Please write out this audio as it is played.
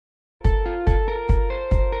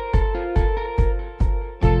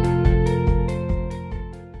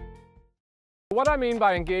What I mean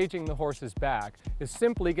by engaging the horse's back is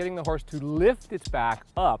simply getting the horse to lift its back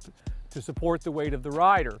up to support the weight of the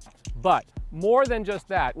rider. But more than just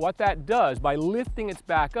that, what that does by lifting its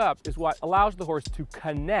back up is what allows the horse to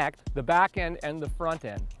connect the back end and the front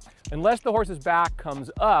end. Unless the horse's back comes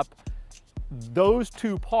up, those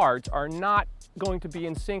two parts are not going to be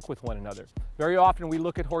in sync with one another. Very often we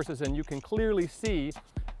look at horses and you can clearly see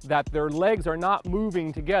that their legs are not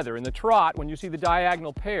moving together. In the trot, when you see the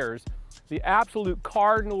diagonal pairs, the absolute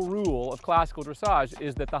cardinal rule of classical dressage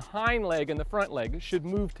is that the hind leg and the front leg should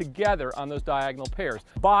move together on those diagonal pairs.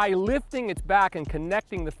 By lifting its back and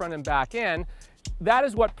connecting the front and back end, that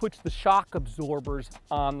is what puts the shock absorbers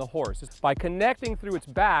on the horse. By connecting through its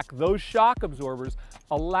back, those shock absorbers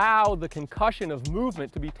allow the concussion of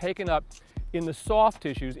movement to be taken up in the soft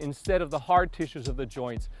tissues instead of the hard tissues of the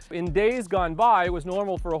joints. In days gone by, it was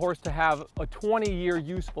normal for a horse to have a 20-year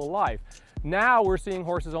useful life. Now we're seeing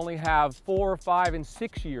horses only have 4, 5, and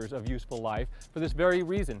 6 years of useful life for this very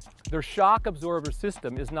reason. Their shock absorber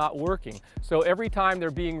system is not working. So every time they're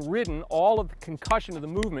being ridden, all of the concussion of the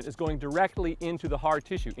movement is going directly into the hard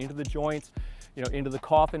tissue, into the joints, into the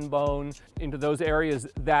coffin bone, into those areas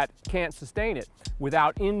that can't sustain it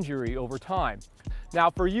without injury over time. Now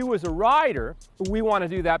for you as a rider, we want to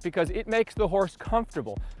do that because it makes the horse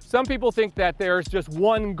comfortable. Some people think that there's just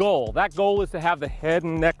one goal. That goal is to have the head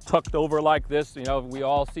and neck tucked over like this, we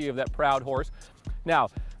all see of that proud horse. Now,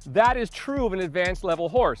 that is true of an advanced level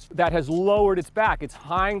horse that has lowered its back. Its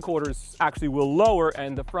hindquarters actually will lower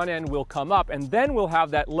and the front end will come up, and then we'll have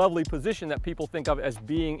that lovely position that people think of as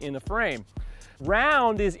being in the frame.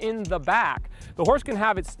 Round is in the back. The horse can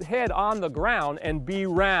have its head on the ground and be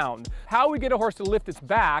round. How we get a horse to lift its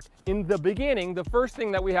back, in the beginning, the first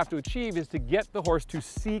thing that we have to achieve is to get the horse to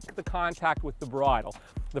seek the contact with the bridle.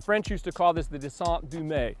 The French used to call this the descente du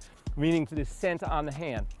mais, meaning to descent on the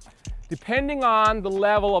hand. Depending on the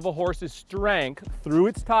level of a horse's strength through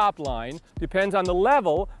its top line, depends on the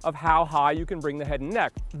level of how high you can bring the head and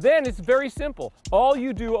neck. Then it's very simple. All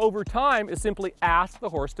you do over time is simply ask the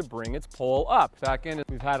horse to bring its poll up. Back in,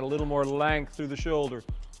 we've had a little more length through the shoulder.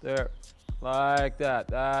 There, like that.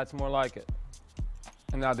 That's more like it.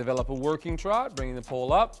 And now develop a working trot, bringing the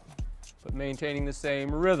poll up, but maintaining the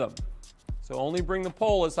same rhythm. So only bring the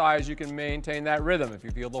pole as high as you can maintain that rhythm. If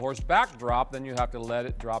you feel the horse back drop, then you have to let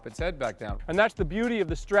it drop its head back down. And that's the beauty of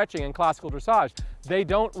the stretching in classical dressage. They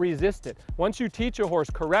don't resist it. Once you teach a horse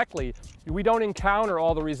correctly, we don't encounter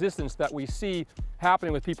all the resistance that we see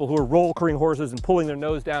happening with people who are roll-curring horses and pulling their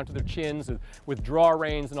nose down to their chins and with draw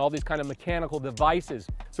reins and all these kind of mechanical devices.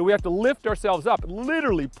 So we have to lift ourselves up,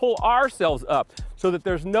 literally pull ourselves up so that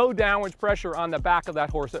there's no downward pressure on the back of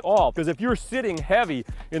that horse at all. Because if you're sitting heavy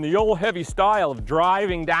in the old heavy style of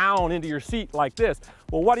driving down into your seat like this,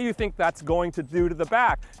 well, what do you think that's going to do to the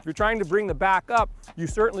back? If you're trying to bring the back up, you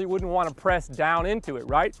certainly wouldn't want to press down into it,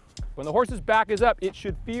 right? When the horse's back is up, it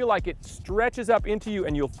should feel like it stretches up into you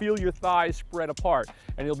and you'll feel your thighs spread apart.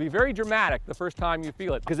 And it'll be very dramatic the first time you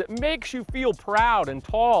feel it because it makes you feel proud and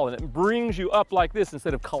tall and it brings you up like this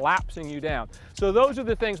instead of collapsing you down. So those are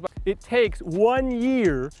the things. It takes 1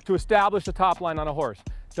 year to establish the top line on a horse.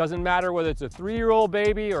 Doesn't matter whether it's a 3-year-old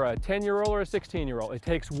baby or a 10-year-old or a 16-year-old. It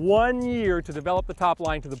takes 1 year to develop the top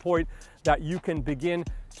line to the point that you can begin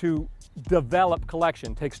to develop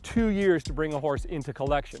collection. It takes 2 years to bring a horse into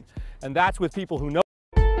collection. And that's with people who know